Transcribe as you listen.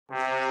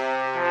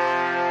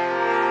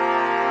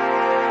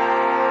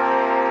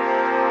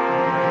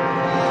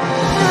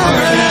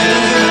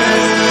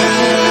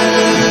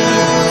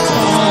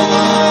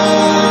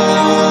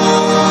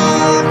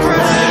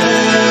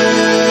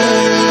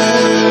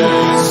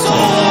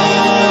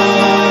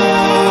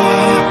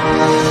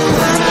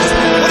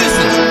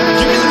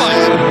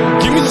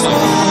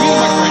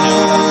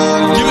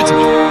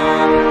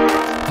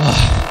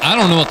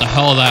the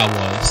hell that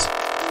was.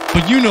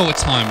 But you know what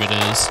time it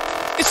is.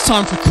 It's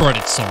time for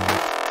credit song.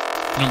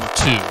 Number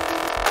 2.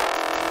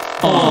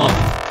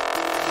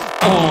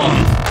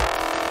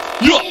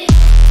 Yeah.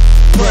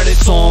 Credit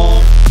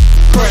song.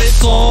 Credit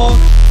song.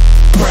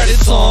 Credit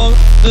song.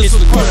 This is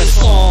the credit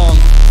song.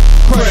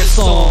 Credit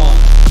song.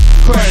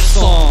 Credit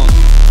song.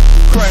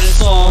 Credit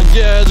song.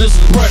 Yeah, this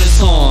is the credit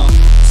song.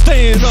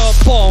 Staying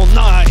up all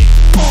night.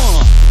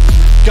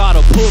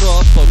 Gotta put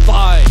up a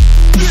fight.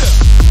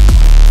 Yeah.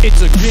 It's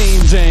a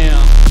game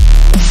jam.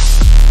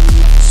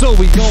 So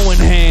we going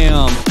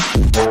ham.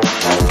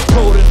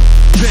 Coding,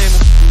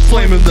 jamming,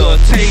 flaming the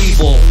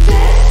table.